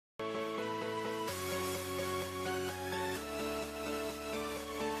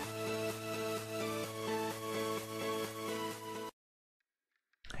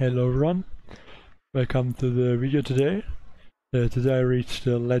Hello everyone, welcome to the video today. Today I reached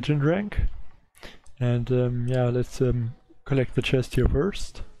the legend rank, and yeah, let's collect the chest here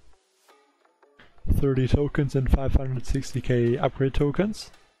first. 30 tokens and 560k upgrade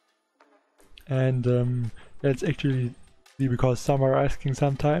tokens. And that's actually because some are asking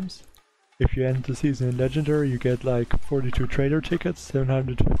sometimes. If you end the season in legendary, you get like 42 trader tickets,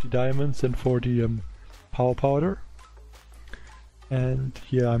 750 diamonds and 40 power powder. And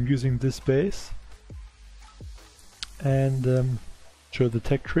yeah, I'm using this base and show the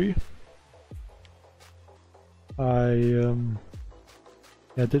tech tree. I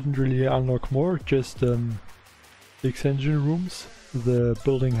didn't really unlock more, just 6 engine rooms, the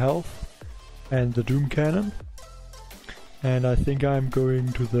building health and the doom cannon. And I think I'm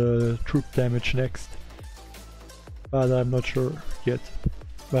going to the troop damage next, but I'm not sure yet.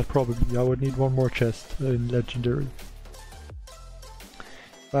 But probably I would need one more chest in legendary.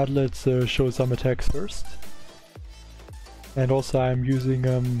 But let's show some attacks first. And also I'm using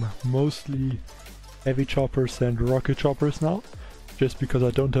mostly heavy choppers and rocket choppers now, just because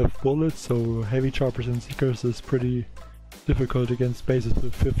I don't have bullets, so heavy choppers and seekers is pretty difficult against bases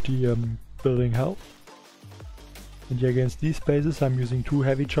with 50 building health. And yeah, against these bases I'm using 2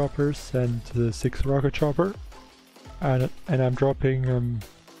 heavy choppers and 6 rocket chopper. And I'm dropping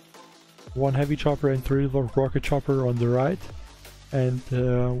 1 heavy chopper and 3 rocket chopper on the right. And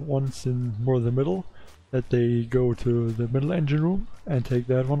once in more the middle, that they go to the middle engine room and take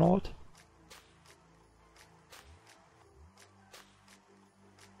that one out.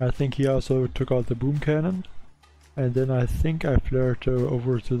 I think he also took out the boom cannon, and then I think I flared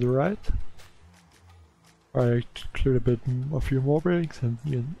over to the right. I cleared a few more buildings, and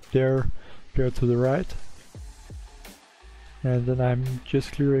there flared to the right. And then I'm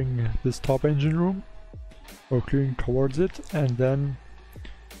just clearing this top engine room, or clearing towards it, and then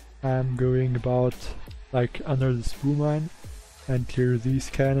I'm going about like under this boom line and clear these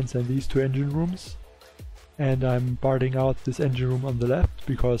cannons and these 2 engine rooms. And I'm barring out this engine room on the left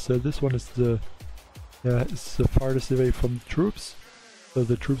because this one is it's the farthest away from the troops, so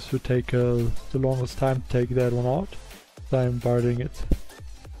the troops would take the longest time to take that one out, so I'm barring it.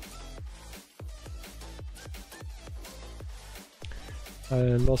 I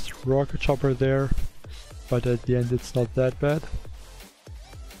lost rocket chopper there, but at the end it's not that bad.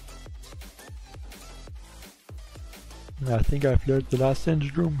 I think I flared the last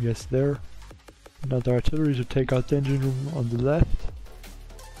engine room, yes, there. Another artillery to take out the engine room on the left,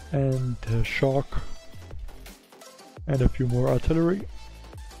 and shock, and a few more artillery.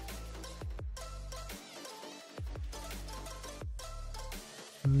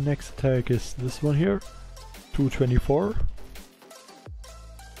 Next attack is this one here, 224.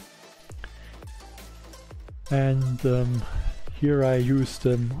 And here I used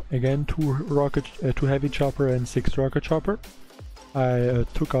again 2 heavy chopper and 6 rocket chopper. I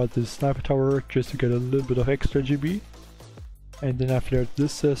took out this sniper tower just to get a little bit of extra GB, and then I flared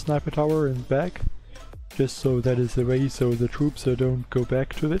this sniper tower in the back, just so that is away so the troops don't go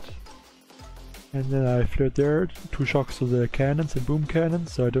back to it. And then I flared there 2 shocks to the cannons and boom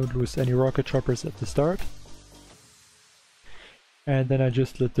cannons, so I don't lose any rocket choppers at the start. And then I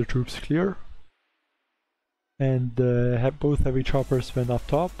just let the troops clear. And both heavy choppers went up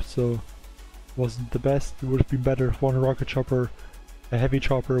top, so wasn't the best. It would have been better if one rocket chopper, a heavy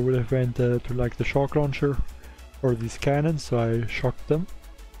chopper, would have went to like the shock launcher or these cannons, so I shocked them.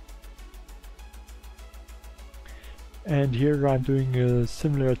 And here I'm doing a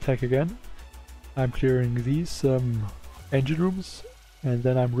similar attack again. I'm clearing these engine rooms, and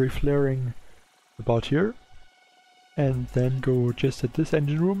then I'm reflaring about here, and then go just at this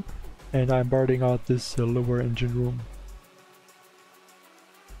engine room. And I'm barring out this lower engine room.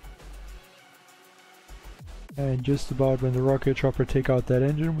 And just about when the rocket chopper take out that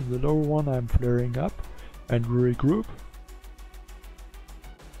engine with the lower one, I'm flaring up and regroup.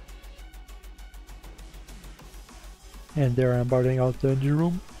 And there I'm barring out the engine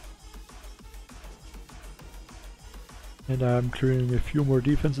room. And I'm clearing a few more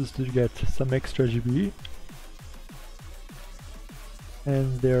defenses to get some extra GB.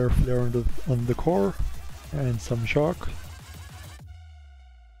 And they're flare on the core and some shock.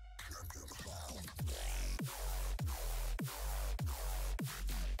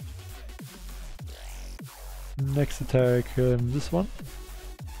 Next attack, this one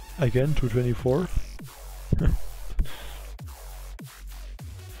again, 224.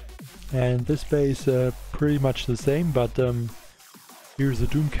 And this base pretty much the same, but here's a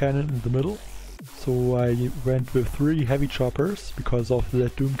doom cannon in the middle. So I went with 3 heavy choppers because of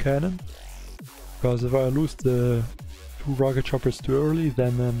that doom cannon. Because if I lose the 2 rocket choppers too early,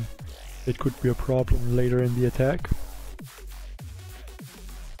 then it could be a problem later in the attack.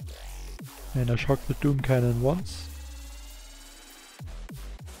 And I shocked the Doom Cannon once.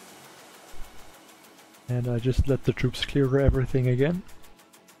 And I just let the troops clear everything again.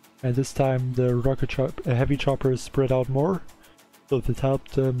 And this time the heavy chopper is spread out more, so it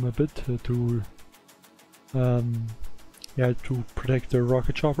helped a bit to protect the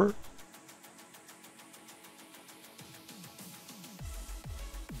rocket chopper.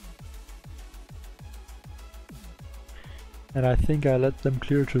 And I think I let them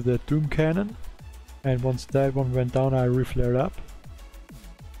clear to the Doom Cannon, and once that one went down I reflared up.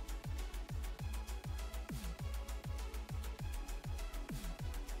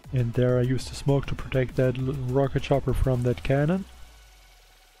 And there I used the smoke to protect that rocket chopper from that cannon,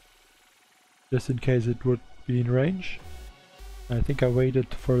 just in case it would be in range. I think I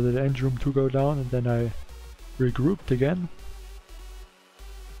waited for the engine room to go down and then I regrouped again.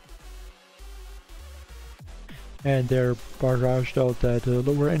 And there barraged out that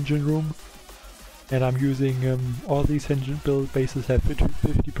lower engine room. And I'm using all these engine bases have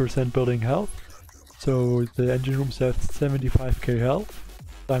 50% building health, so the engine rooms have 75k health.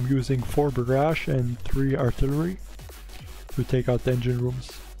 I'm using 4 barrage and 3 artillery to take out the engine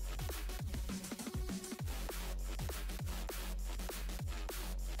rooms.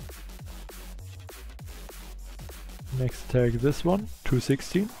 Next attack, this one,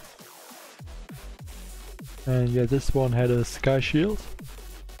 216. And yeah, this one had a sky shield.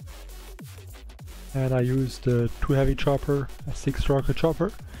 And I used 2 heavy chopper, a 6 rocket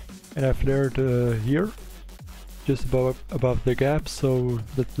chopper, and I flared here, just above the gap, so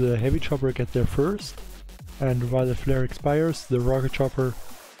that the heavy chopper get there first. And while the flare expires, the rocket chopper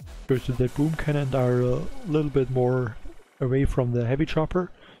goes to the boom cannon and are a little bit more away from the heavy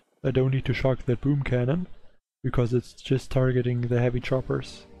chopper. I don't need to shock that boom cannon, because it's just targeting the heavy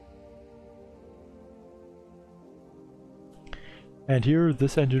choppers. And here,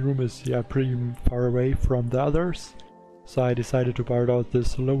 this engine room is pretty far away from the others, so I decided to bar out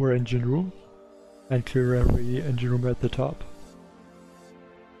this lower engine room and clear every engine room at the top.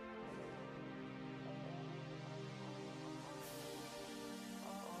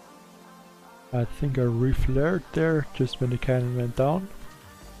 I think I reflared there just when the cannon went down,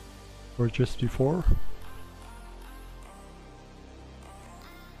 or just before.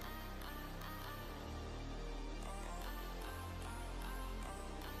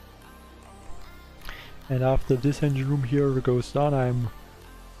 And after this engine room here goes down, I'm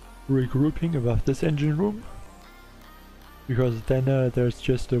regrouping above this engine room, because then there's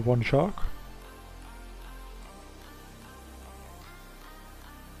just one shock.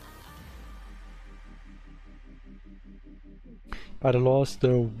 But I lost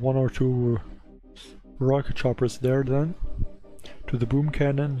 1 or 2 rocket choppers there then to the boom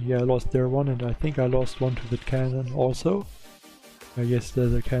cannon. Yeah, I lost there one, and I think I lost one to the cannon also. I guess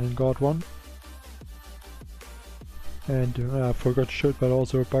the cannon got one. And I forgot to shoot, but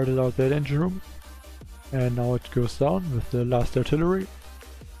also parted out that engine room. And now it goes down with the last artillery.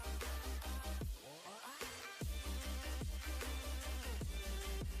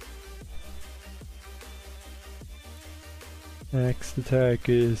 Next attack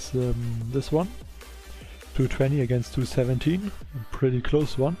is this one. 220 against 217. A pretty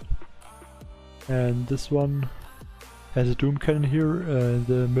close one. And this one has a doom cannon here in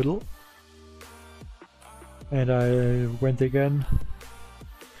the middle. And I went again.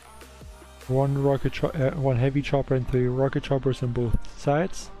 One heavy chopper and 3 rocket choppers on both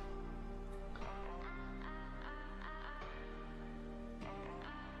sides.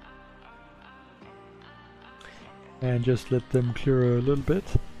 And just let them clear a little bit.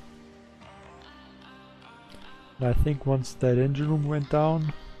 And I think once that engine room went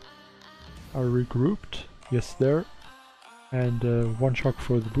down, I regrouped. Yes, there. And 1 shock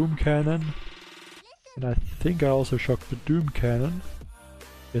for the boom cannon. And I think I also shocked the doom cannon.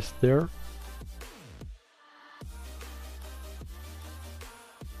 Yes, there.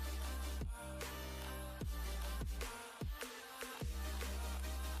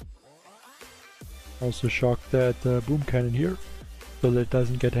 Also shocked that boom cannon here, so that it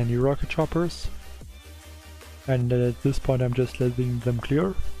doesn't get any rocket choppers. And at this point I'm just letting them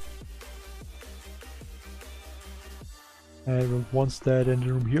clear. And once that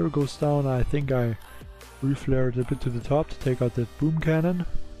engine room here goes down, I think I reflared a bit to the top to take out that boom cannon.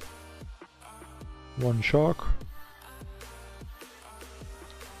 1 shock.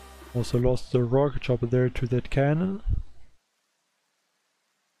 Also lost the rocket chopper there to that cannon.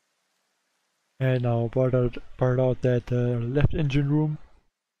 And now barred out that left engine room.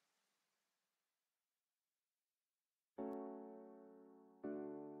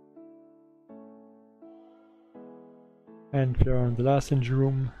 And flare on the last engine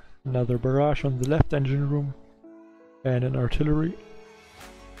room, another barrage on the left engine room, and an artillery.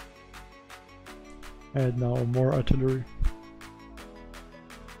 And now more artillery.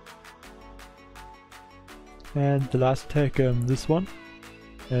 And the last attack, this one.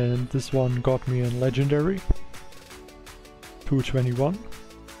 And this one got me a legendary. 221.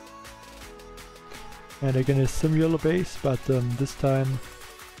 And again it's similar base, but this time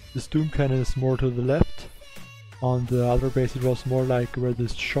this doom cannon is more to the left. On the other base it was more like where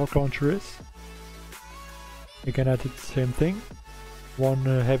this shock launcher is. Again I did the same thing. One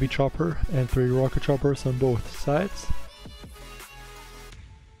heavy chopper and 3 rocket choppers on both sides.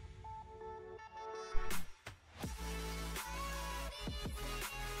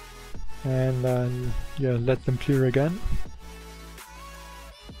 And yeah, let them clear again.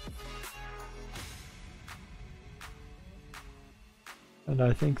 And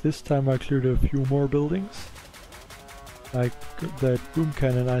I think this time I cleared a few more buildings. Like that boom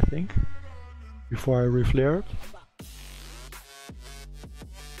cannon, I think, before I reflared.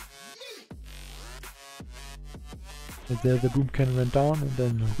 And there the boom cannon went down, and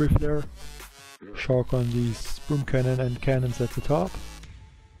then reflare. Shock on these boom cannon and cannons at the top.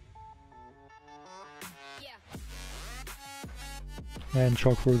 And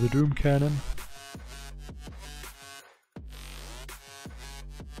shock for the doom cannon.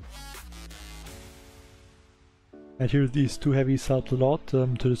 And here these 2 heavies helped a lot to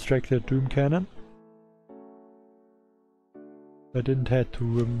distract that doom cannon. I didn't have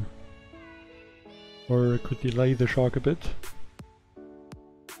to or could delay the shock a bit.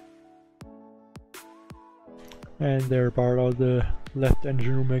 And there barred out the left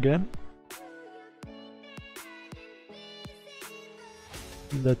engine room again.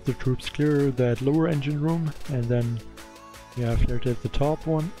 Let the troops clear that lower engine room, and then yeah, flared at the top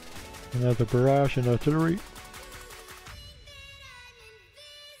one. Another barrage and artillery.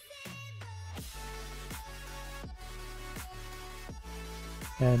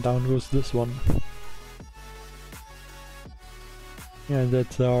 And down goes this one. And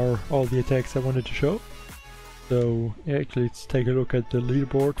that's all the attacks I wanted to show. So yeah, actually let's take a look at the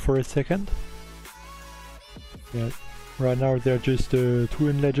leaderboard for a second. Yeah, right now they're just 2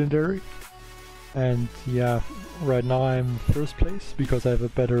 in legendary. And yeah, right now I'm first place because I have a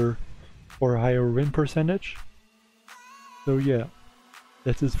better or higher win percentage. So yeah,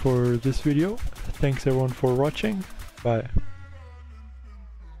 that's it for this video. Thanks everyone for watching. Bye.